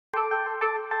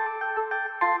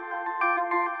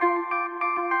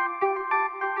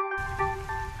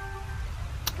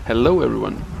Hello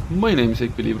everyone, my name is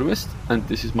EquilibriumEST and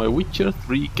this is my Witcher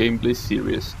 3 gameplay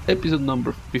series, episode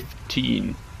number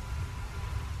 15.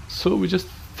 So we just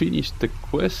finished the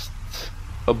quest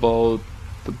about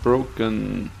the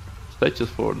broken statues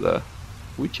for the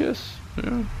witches.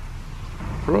 Yeah.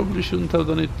 Probably shouldn't have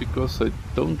done it because I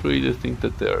don't really think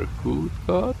that they are good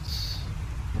gods,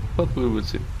 but we will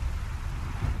see.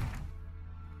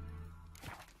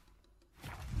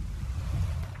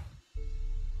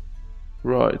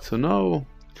 Right, so now,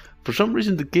 for some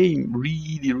reason the game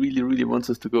really wants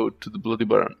us to go to the Bloody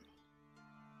Baron.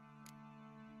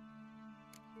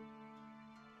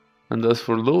 And as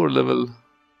for lower level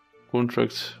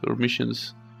contracts or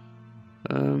missions,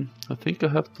 I think I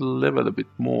have to level a bit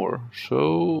more,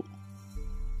 so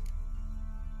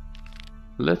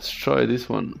let's try this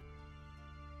one.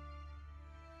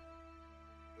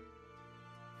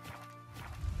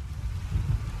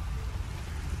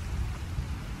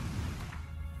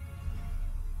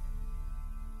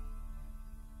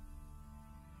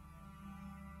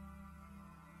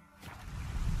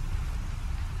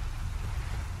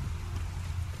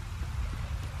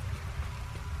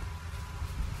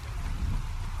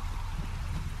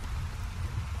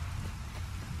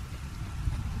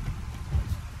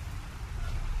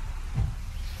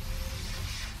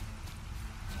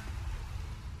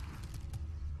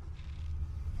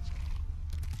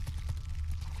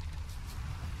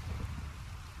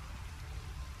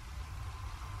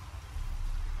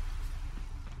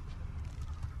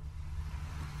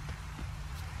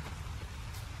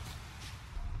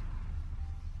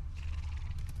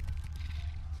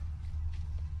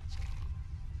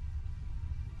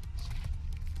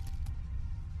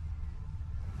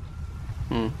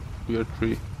 We are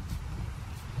 3.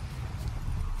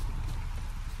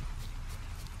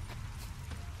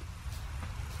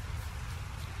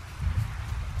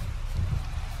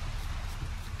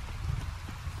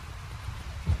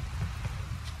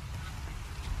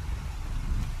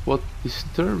 What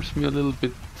disturbs me a little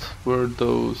bit were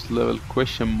those level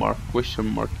question mark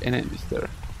enemies there.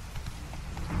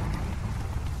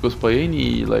 Because by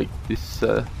any this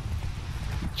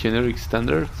generic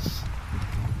standards,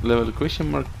 level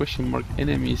question mark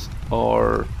enemies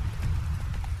are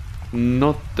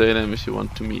not the enemies you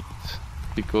want to meet,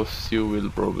 because you will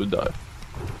probably die.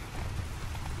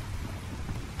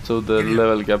 So the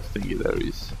level gap thingy there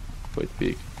is quite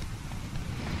big.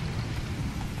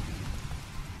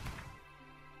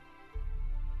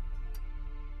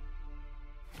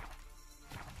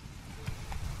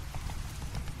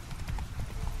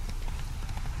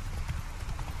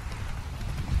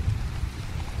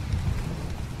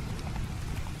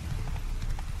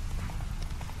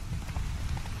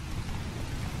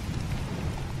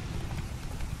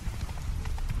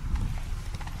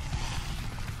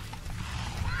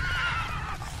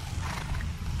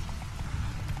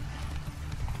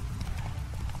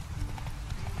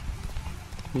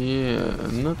 Yeah,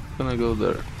 I'm not gonna go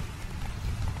there.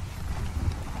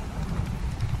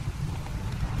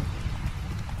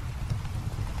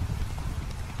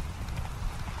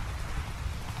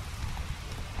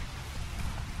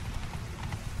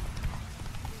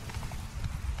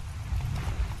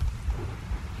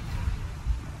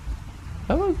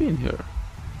 Have I been here?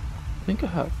 I think I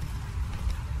have.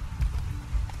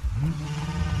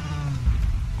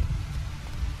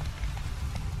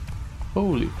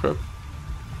 Holy crap.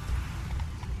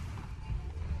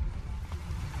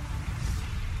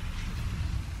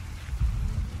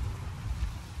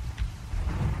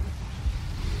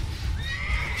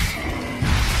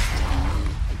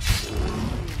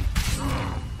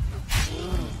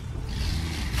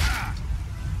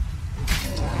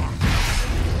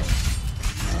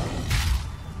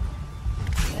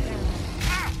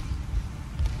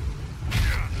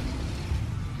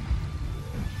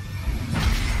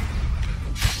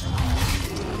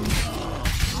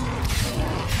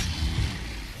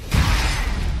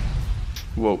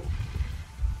 Whoa.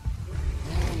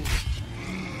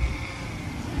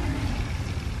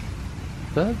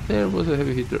 That there was a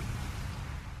heavy hitter.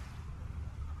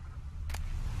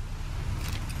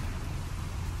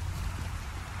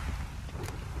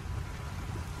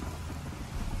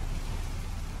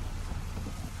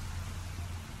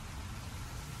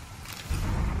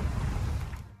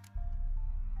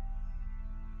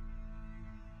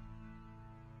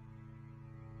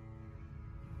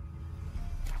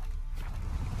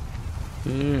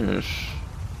 Yes.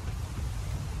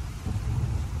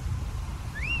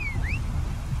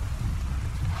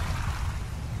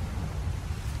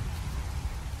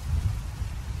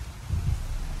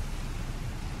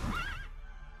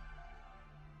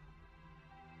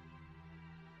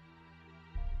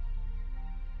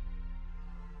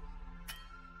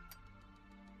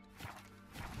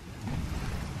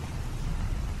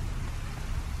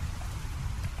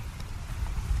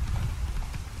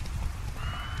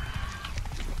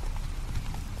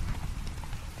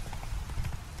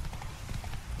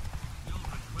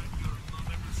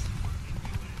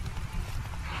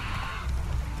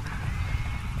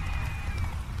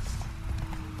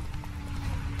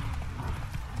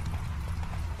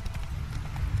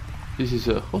 This is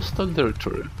a hostile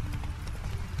territory.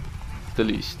 The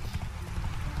least.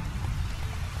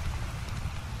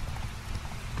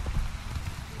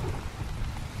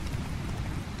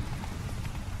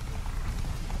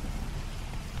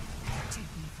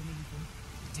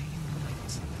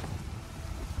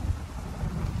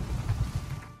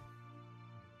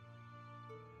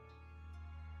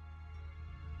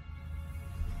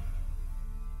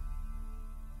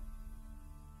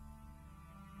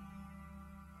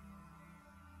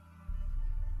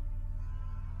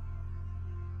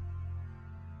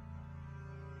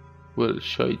 Well,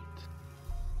 shite.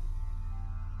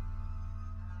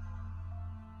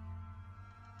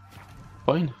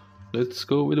 Fine, let's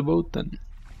go with the boat then.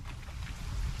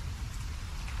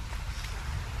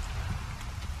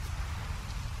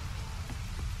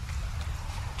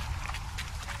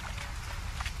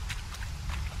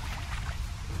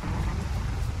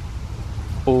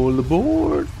 All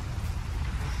aboard!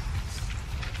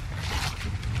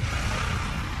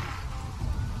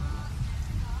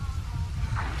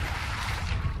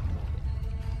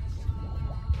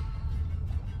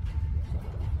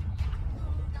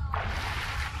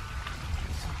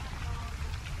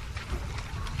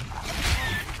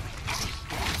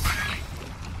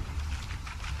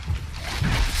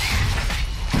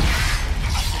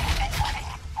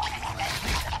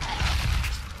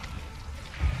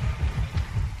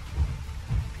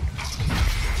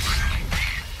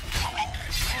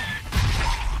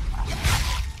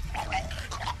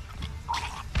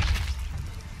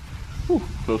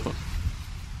 Close one.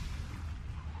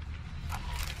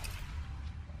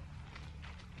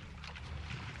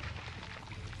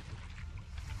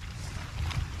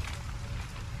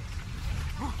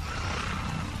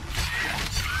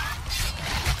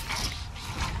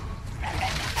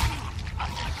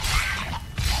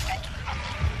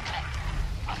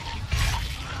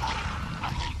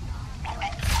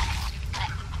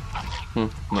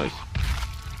 Nice.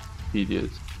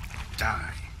 Idiot.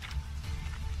 Die.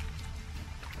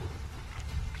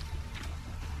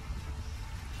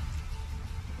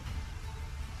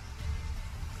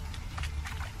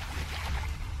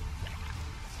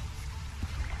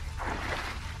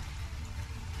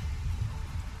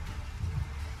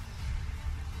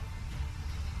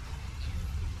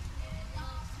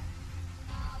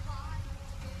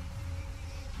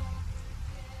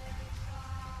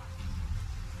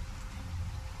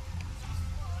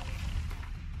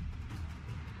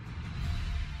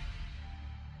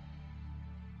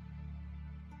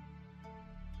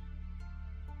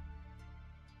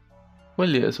 Well,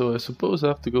 yeah, so I suppose I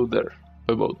have to go there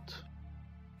by boat.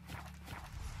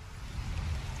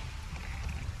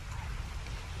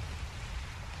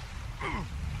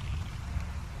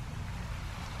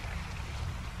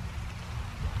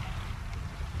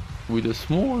 With a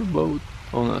small boat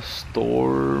on a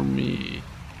stormy,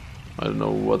 I don't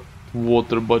know what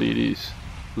water body it is.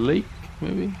 Lake,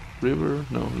 maybe? River?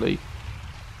 No, lake.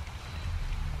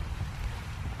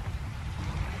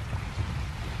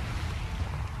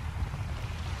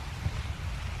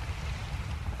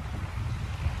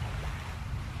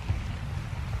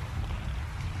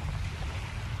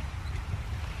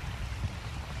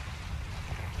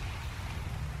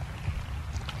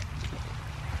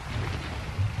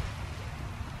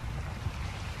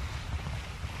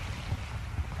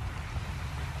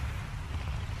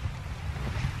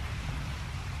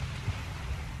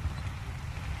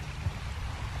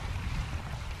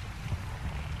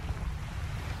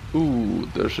 Ooh,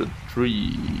 there's a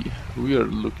tree. We are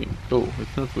looking. Oh,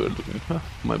 it's not we are looking. Huh,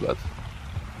 my bad.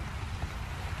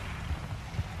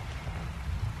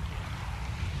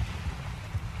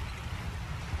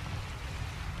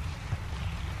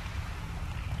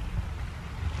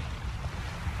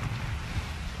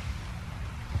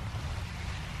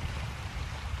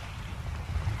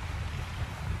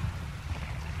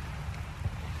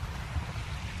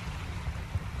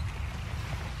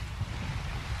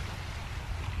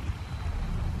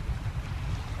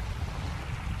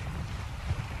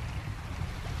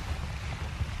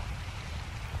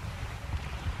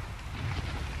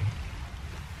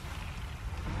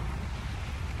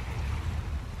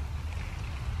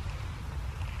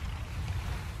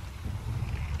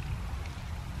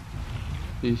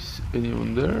 Is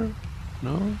anyone there?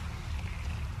 No?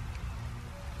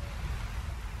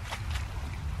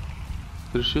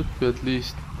 There should be at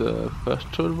least a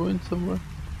fast travel point somewhere.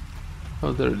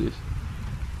 Oh, there it is.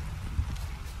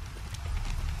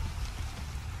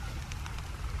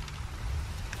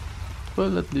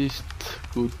 Well, at least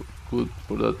good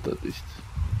for that, at least.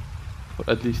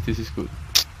 Or at least this is good.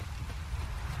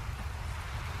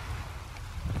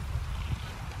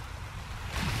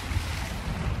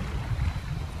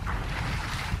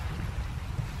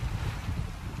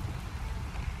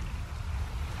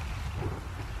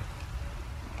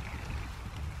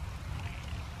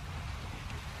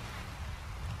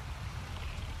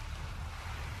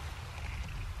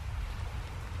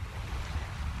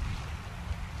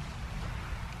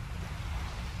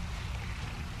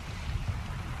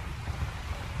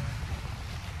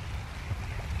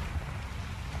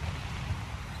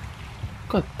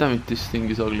 God damn it, this thing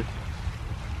is ugly.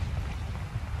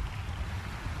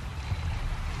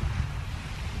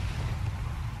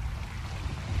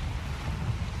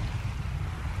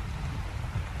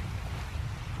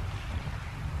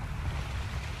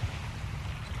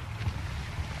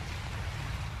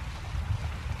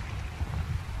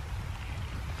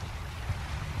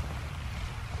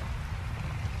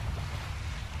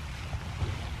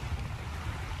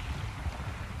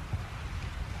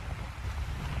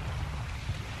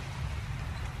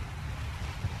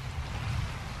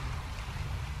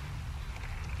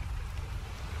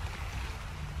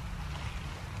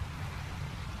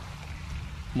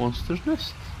 Monster's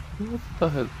nest? What the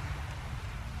hell?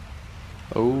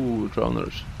 Oh,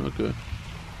 drowners. Okay.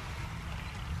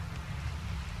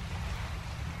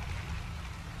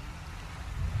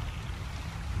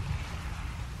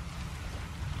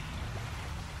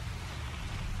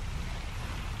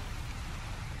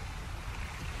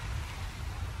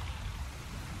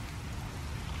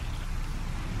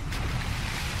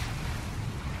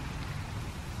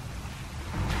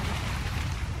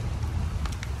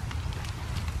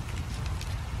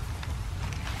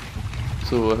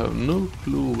 So I have no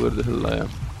clue where the hell I am.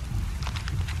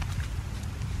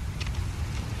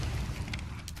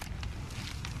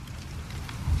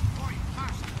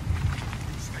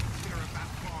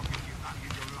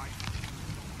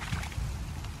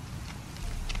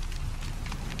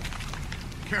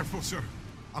 Careful, sir.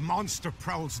 A monster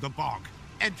prowls the bog.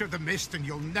 Enter the mist and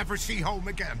you'll never see home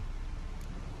again.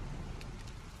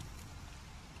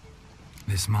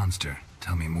 This monster,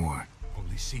 tell me more.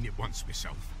 Only seen it once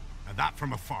myself. And that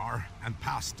from afar and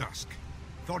past dusk.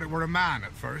 Thought it were a man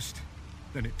at first.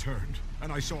 Then it turned,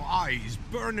 and I saw eyes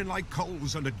burning like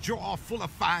coals and a jaw full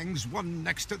of fangs, one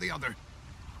next to the other.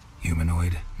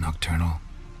 Humanoid? Nocturnal?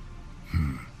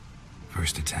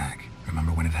 First attack.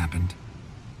 Remember when it happened?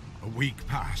 A week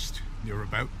passed, near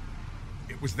about.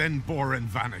 It was then Boren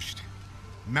vanished.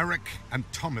 Merrick and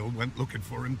Tummel went looking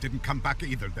for him, didn't come back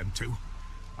either, them two.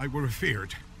 I were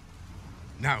afeard.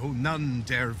 Now none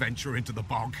dare venture into the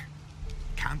bog.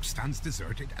 Camp stands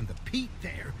deserted, and the peat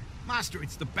there, master,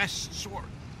 it's the best sort.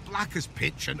 Black as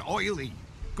pitch and oily.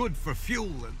 Good for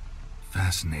fuel and...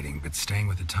 Fascinating, but staying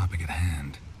with the topic at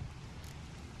hand.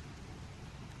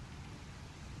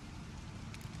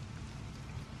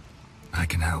 I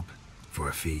can help. For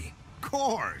a fee.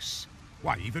 Course!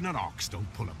 Why, even an ox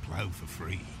don't pull a plough for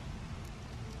free.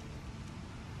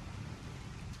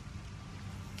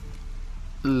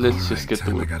 Let's just get to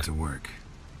time I work. got to work.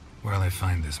 Where'll I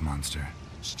find this monster?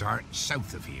 Start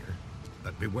south of here.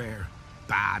 But beware,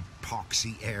 bad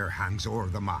poxy air hangs o'er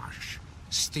the marsh.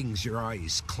 Stings your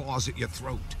eyes, claws at your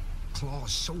throat.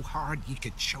 Claws so hard you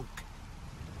could choke.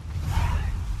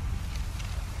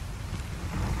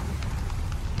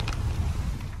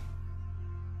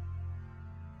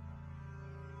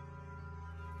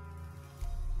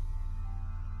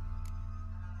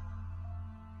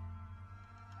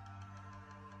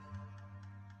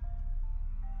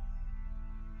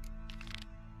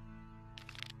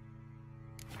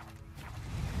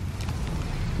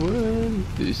 Well,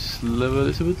 this level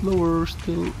is a bit lower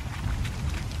still.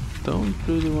 Don't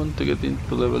really want to get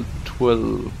into level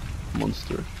 12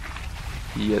 monster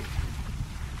yet.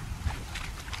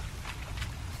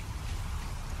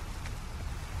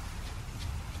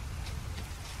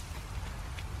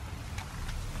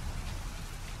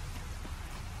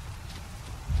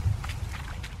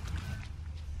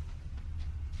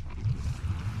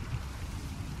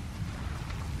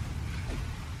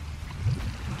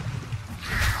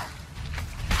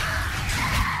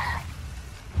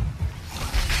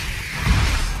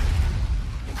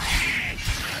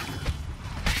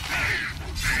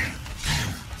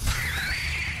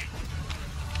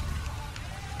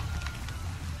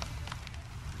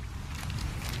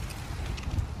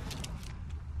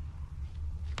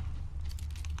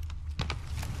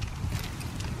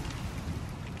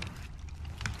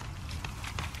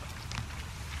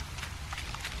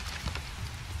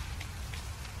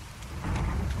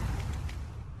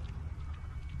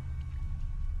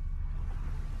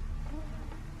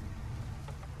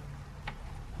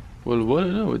 Well, what I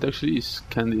know, it actually is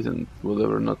candies and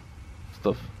whatever, not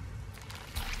stuff.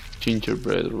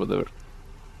 Gingerbread or whatever.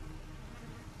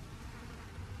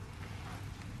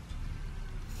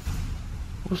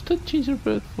 Was that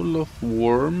gingerbread full of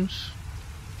worms?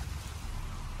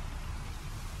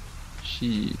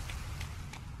 Shit.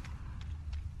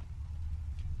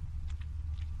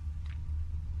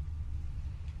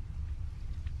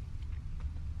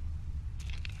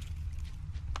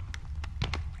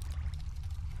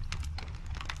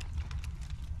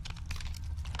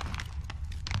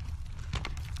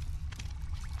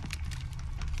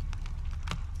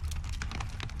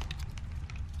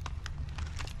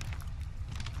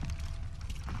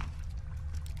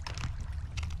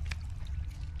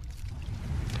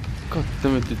 God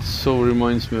damn it, it so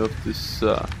reminds me of this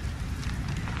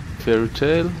fairy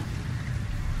tale.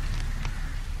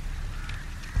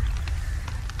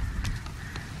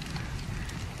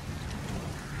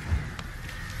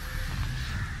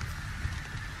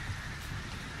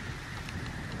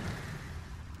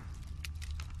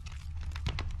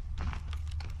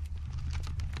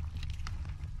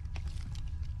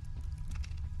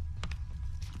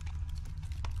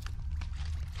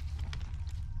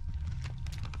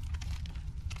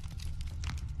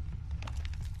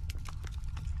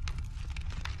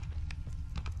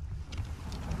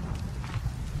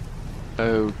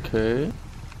 Okay.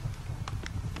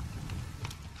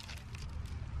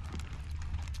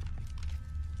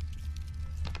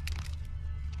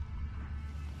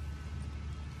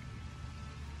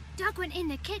 Doug went in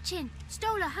the kitchen,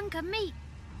 stole a hunk of meat.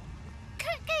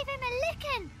 Cook gave him a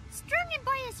licking, strung him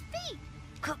by his feet.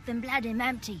 Cooked and bled him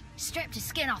empty, stripped his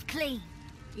skin off clean.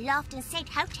 Laughed and said,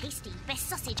 "How tasty, best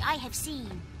sausage I have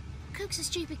seen." Cook's a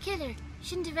stupid killer,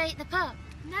 shouldn't have ate the pup.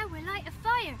 Now we'll light a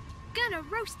fire, gonna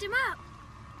roast him up.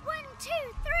 1, 2,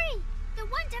 3, the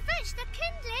one to fetch the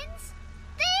kindlings,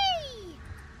 thee!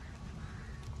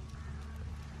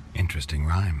 Interesting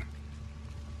rhyme.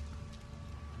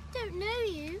 Don't know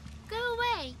you, go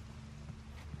away.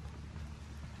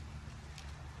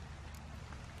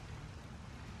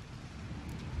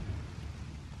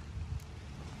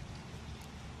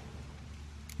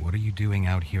 What are you doing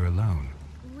out here alone?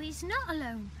 We's not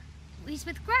alone, we's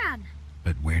with Gran.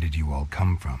 But where did you all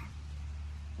come from?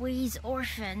 We's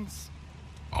orphans.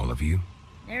 All of you?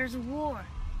 There's a war,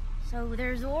 so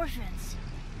there's orphans.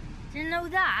 Didn't know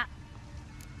that?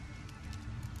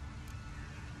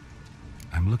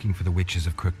 I'm looking for the witches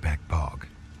of Crookback Bog.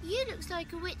 You looks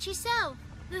like a witch yourself.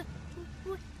 The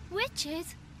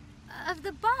witches of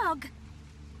the bog.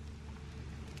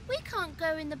 We can't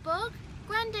go in the bog.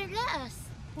 Gran don't let us.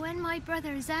 When my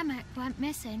brother Zemek went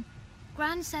missing,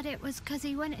 Gran said it was 'cause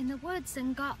he went in the woods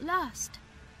and got lost.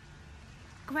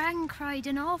 Gran cried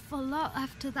an awful lot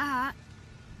after that.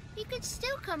 He could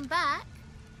still come back.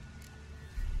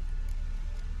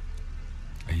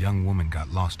 A young woman got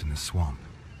lost in the swamp.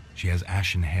 She has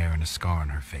ashen hair and a scar on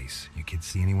her face. You kids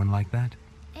see anyone like that?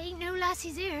 Ain't no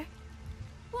lassies here.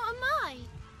 What am I?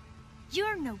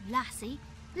 You're no lassie.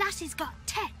 Lassie's got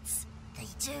tits. They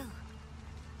do.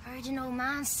 Heard an old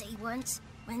man say once,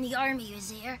 when the army was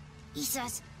here, he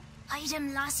says, "Hide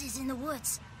them lasses in the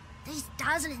woods. They's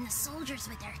dazzling the soldiers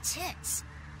with their tits,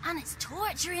 and it's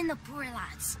torturing the poor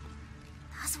lads."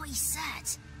 That's what he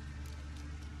said.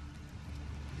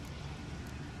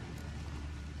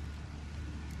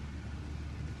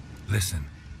 Listen,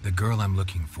 the girl I'm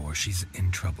looking for, she's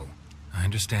in trouble. I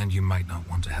understand you might not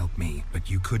want to help me, but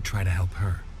you could try to help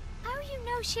her. How you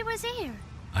know she was here?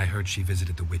 I heard she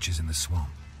visited the witches in the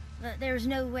swamp. But there's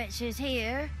no witches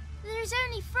here. There's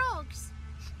only frogs.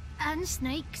 And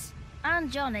snakes.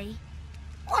 And Johnny.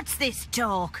 What's this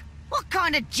talk? What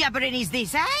kind of jabbering is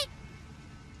this, eh?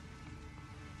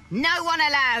 No one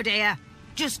allowed here.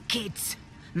 Just kids.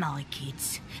 My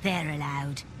kids. They're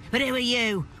allowed. But who are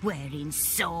you, wearing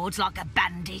swords like a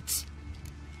bandit?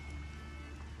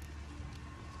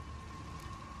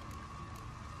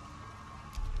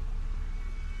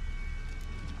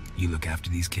 You look after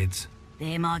these kids?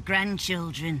 They're my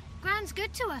grandchildren. Gran's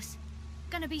good to us.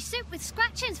 Gonna be soup with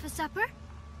scratchings for supper.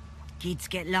 Kids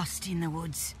get lost in the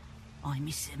woods. I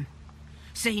miss them.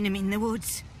 Seen them in the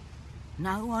woods.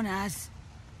 No one has.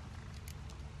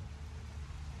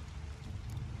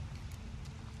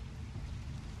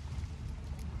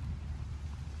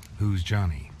 Who's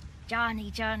Johnny?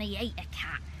 Johnny ate a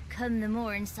cat. Come the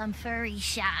more in some furry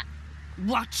shat.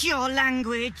 Watch your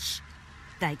language.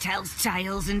 They tells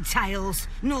tales and tales,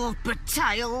 naught but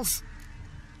tales.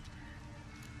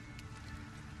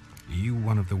 Are you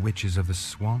one of the witches of the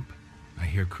swamp? I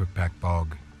hear Crookback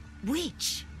Bog.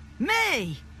 Witch?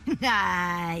 Me?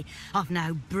 Nay, I've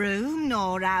no broom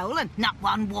nor owl and not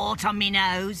one wart on me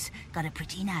nose. Got a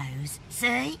pretty nose,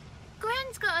 see?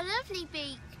 Gran's got a lovely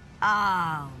beak.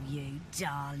 Oh, you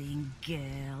darling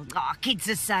girl. Oh, kids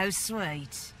are so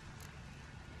sweet.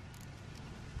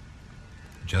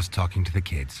 Just talking to the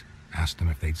kids. Asked them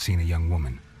if they'd seen a young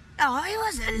woman. I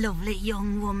was a lovely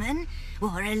young woman.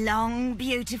 Wore a long,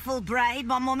 beautiful braid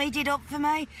my mummy did up for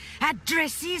me. Had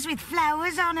dresses with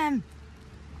flowers on 'em.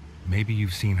 Maybe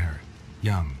you've seen her.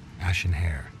 Young, ashen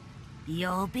hair.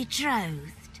 Your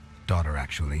betrothed? Daughter,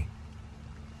 actually.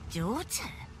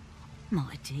 Daughter?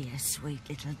 My dear, sweet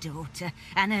little daughter.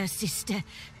 And her sister.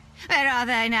 Where are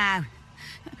they now?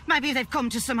 Maybe they've come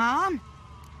to some harm.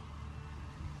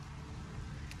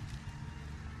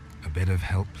 A bit of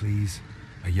help, please?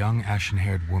 A young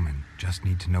ashen-haired woman. Just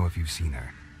need to know if you've seen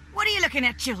her. What are you looking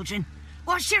at, children?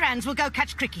 Wash your hands, we'll go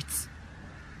catch crickets.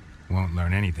 Won't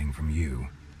learn anything from you.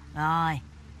 Aye,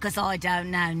 'cause I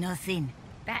don't know nothing.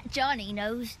 That Johnny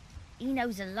knows. He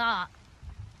knows a lot.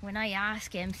 When I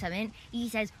ask him something, he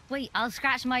says, wait, I'll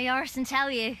scratch my arse and tell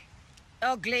you.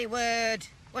 Ugly word.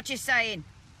 What you saying?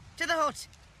 To the hut.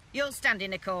 You'll stand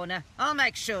in a corner. I'll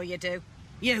make sure you do.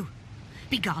 You,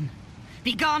 be gone.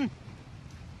 Be gone.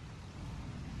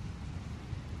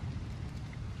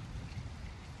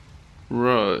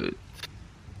 Right.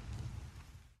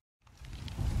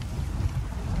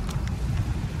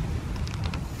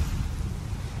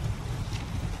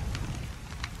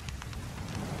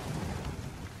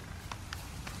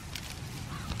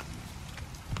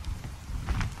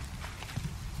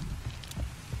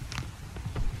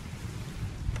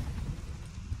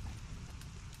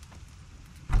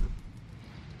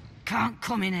 Can't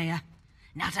come in here.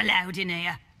 Not allowed in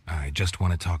here. I just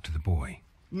want to talk to the boy.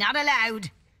 Not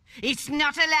allowed. It's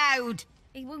not allowed.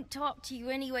 He won't talk to you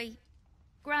anyway.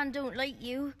 Gran don't like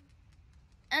you.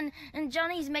 And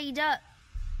Johnny's made up.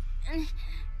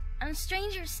 And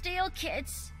strangers steal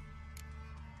kids.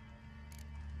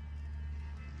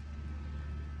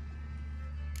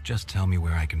 Just tell me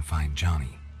where I can find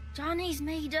Johnny. Johnny's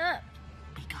made up.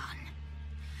 Be gone.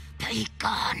 Be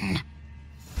gone.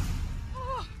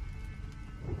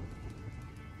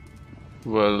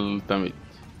 Well, damn it.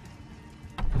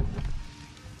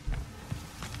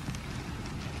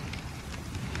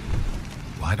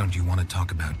 Why don't you want to talk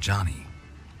about Johnny?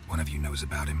 One of you knows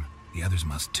about him. The others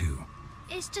must too.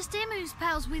 It's just him who's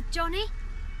pals with Johnny.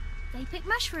 They pick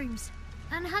mushrooms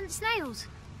and hunt snails.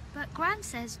 But Gran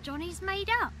says Johnny's made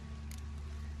up.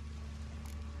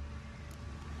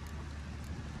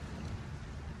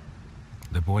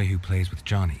 The boy who plays with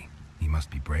Johnny. He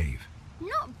must be brave.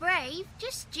 Not brave,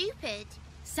 just stupid.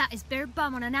 Sat his bare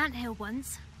bum on an anthill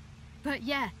once. But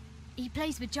yeah, he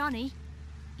plays with Johnny.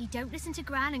 He don't listen to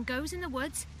Gran and goes in the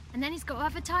woods, and then he's got to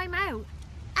have a time out.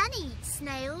 And he eats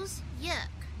snails. Yuck.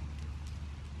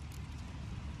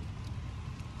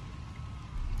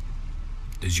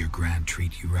 Does your gran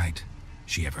treat you right?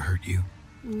 She ever hurt you?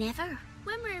 Never.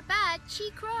 When we're bad,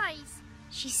 she cries.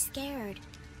 She's scared.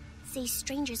 Says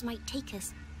strangers might take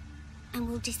us, and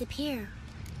we'll disappear.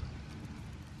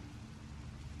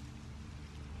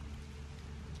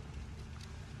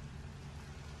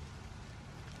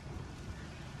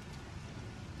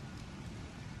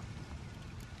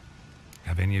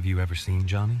 Have any of you ever seen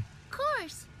Johnny? Of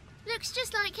course. Looks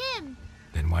just like him.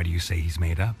 Then why do you say he's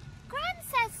made up? Gran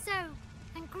says so.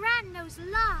 And Gran knows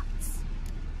lots.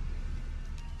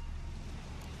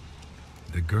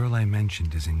 The girl I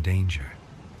mentioned is in danger.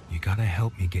 You gotta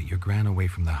help me get your gran away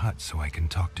from the hut so I can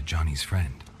talk to Johnny's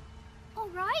friend. All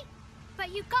right.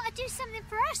 But you've got to do something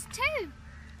for us too.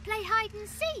 Play hide and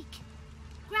seek.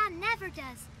 Gran never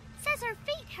does. Says her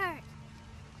feet hurt.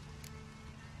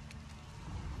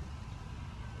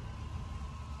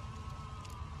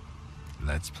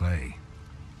 Let's play.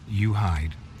 You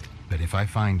hide, but if I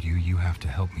find you, you have to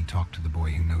help me talk to the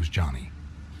boy who knows Johnny.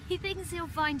 He thinks he'll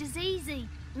find us easy.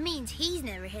 Means he's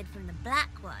never hid from the black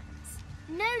ones.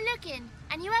 No looking,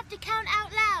 and you have to count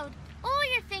out loud.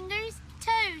 All your fingers,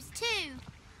 toes too.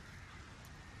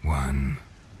 1,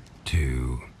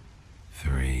 2,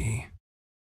 3,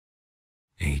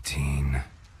 18,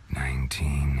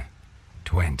 19,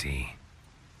 20.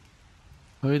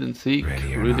 Hide and seek.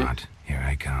 Ready or really? not, here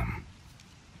I come.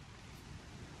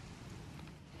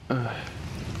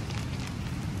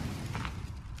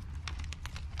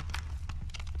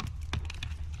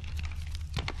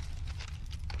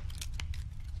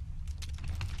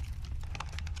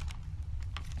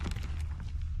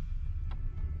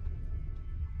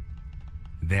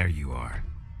 There you are.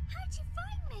 How'd you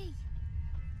find me?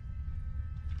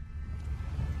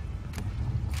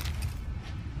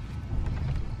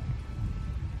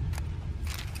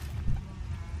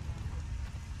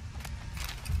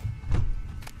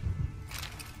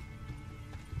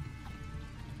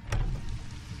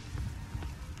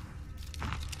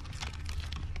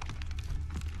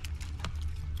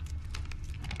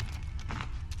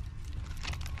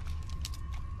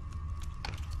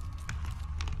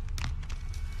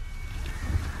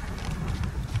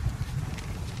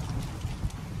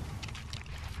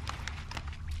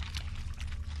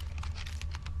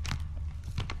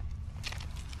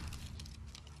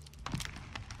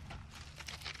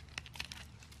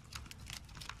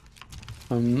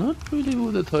 I'm not really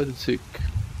good at hide and seek.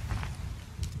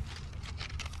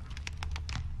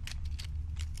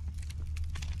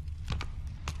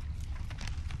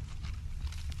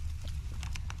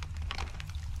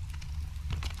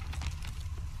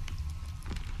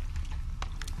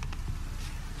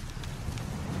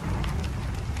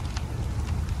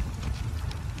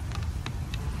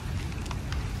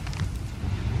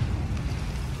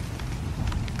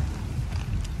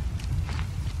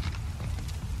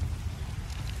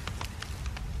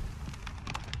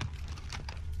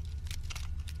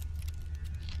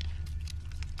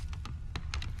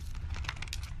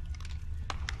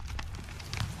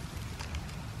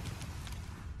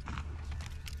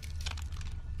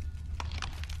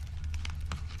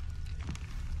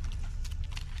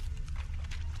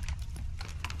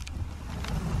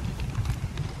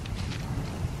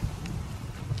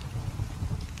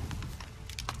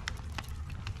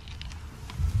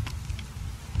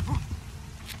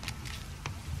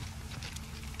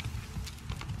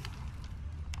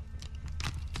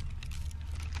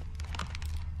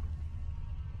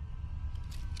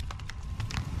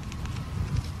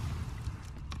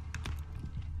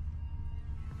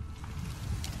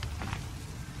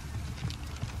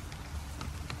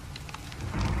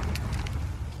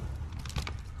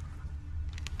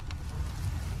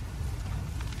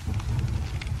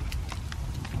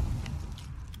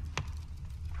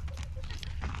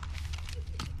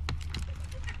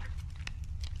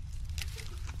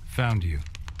 Found you.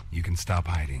 You can stop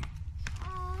hiding.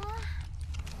 Aw.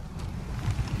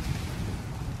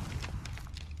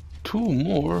 2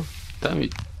 more? Damn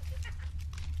it.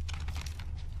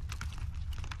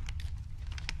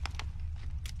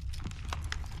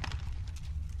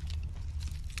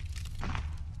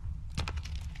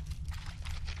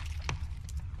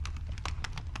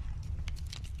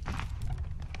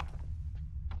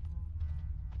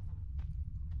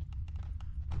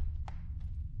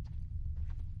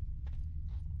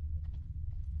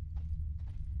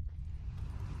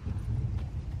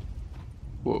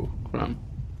 Whoa, cram.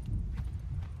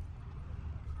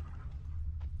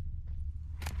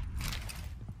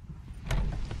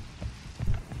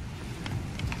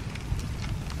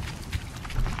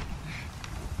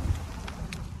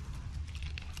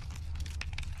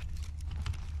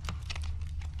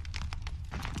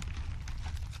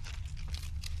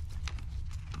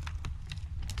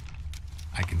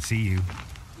 I can see you.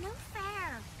 No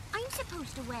fair. I'm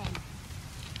supposed to win.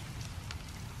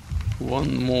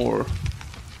 1 more.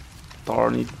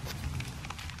 Darn it.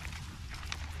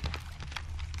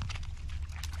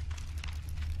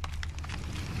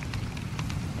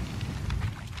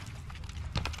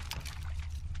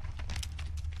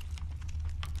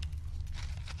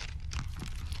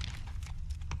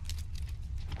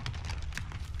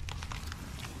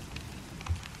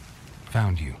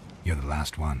 Found you. You're the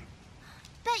last one.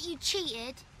 Bet you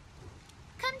cheated.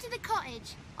 Come to the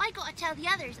cottage. I gotta tell the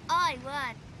others I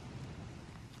won.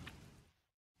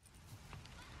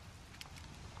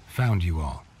 Found you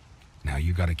all. Now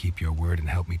you gotta keep your word and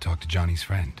help me talk to Johnny's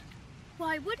friend.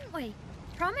 Why wouldn't we?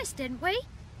 Promised, didn't we?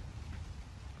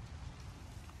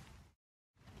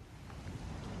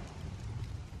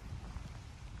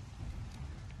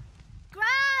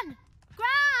 Gran!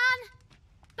 Gran!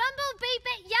 Bumblebee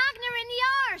bit Yagner in the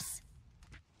arse!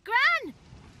 Gran!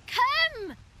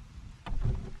 Come!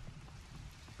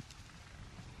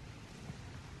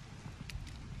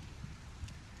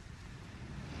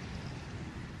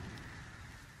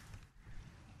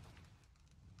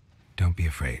 Don't be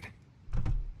afraid.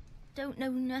 Don't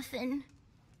know nothing.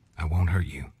 I won't hurt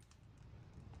you.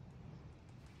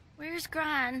 Where's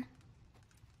Gran?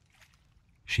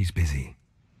 She's busy.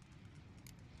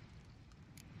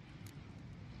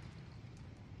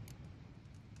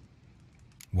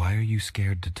 Why are you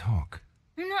scared to talk?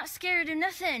 I'm not scared of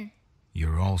nothing.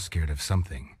 You're all scared of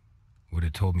something. Would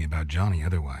have told me about Johnny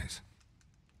otherwise.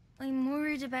 I'm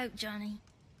worried about Johnny.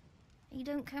 He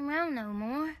don't come round no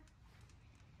more.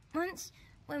 Once,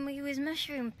 when we was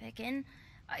mushroom picking,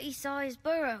 I saw his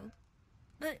burrow.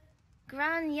 But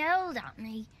Gran yelled at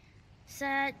me,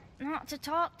 said not to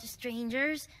talk to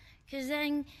strangers, 'cause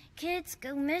then kids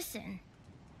go missing.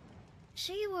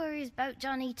 She worries about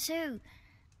Johnny too,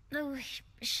 though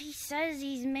she says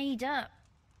he's made up.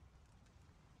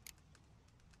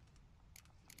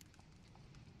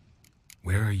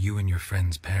 Where are you and your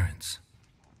friend's parents?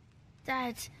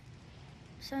 Dad,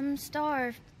 some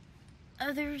starved,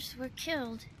 others were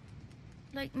killed,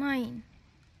 like mine.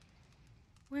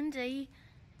 One day,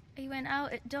 I went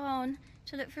out at dawn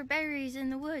to look for berries in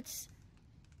the woods.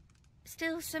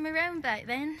 Still some around back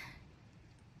then.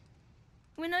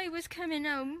 When I was coming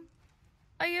home,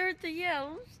 I heard the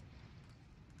yells,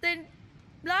 then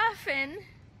laughing.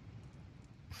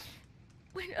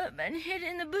 Went up and hid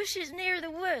in the bushes near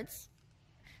the woods.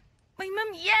 My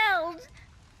mum yelled,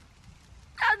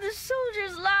 and the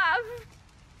soldiers laughed.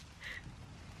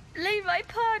 Laid my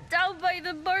pa down by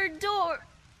the barn door.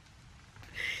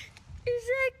 His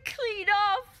head clean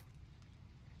off.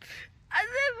 And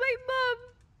then my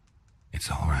mum. It's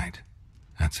all right.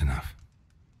 That's enough.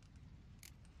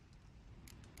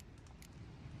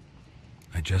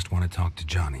 I just want to talk to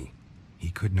Johnny. He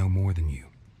could know more than you.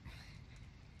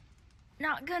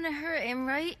 Not gonna hurt him,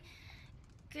 right?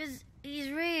 'Cause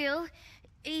he's real.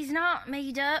 He's not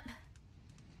made up.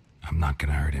 I'm not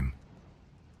gonna hurt him.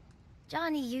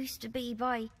 Johnny used to be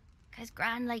boy, 'cause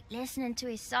Gran liked listening to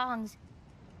his songs.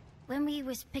 When we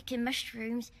was picking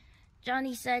mushrooms,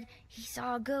 Johnny said he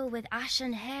saw a girl with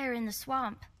ashen hair in the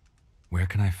swamp. Where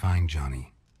can I find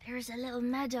Johnny? There's a little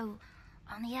meadow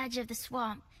on the edge of the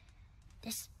swamp.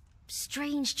 This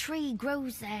strange tree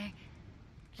grows there.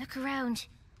 Look around.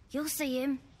 You'll see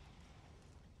him.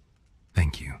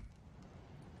 Thank you.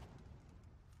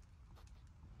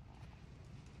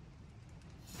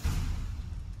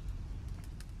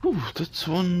 Whew, that's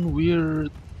one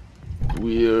weird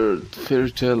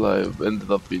fairy tale I've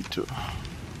ended up into.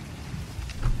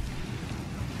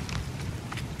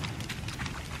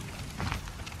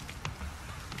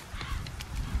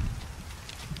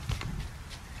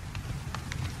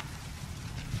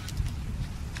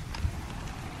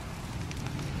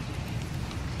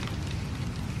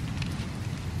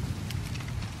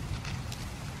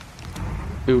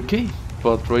 Okay,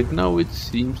 but right now it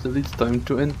seems that it's time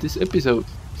to end this episode.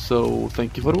 So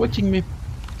thank you for watching me,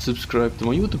 subscribe to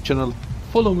my YouTube channel,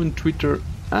 follow me on Twitter,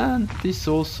 and this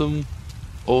awesome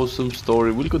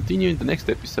story will continue in the next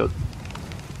episode.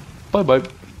 Bye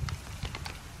bye.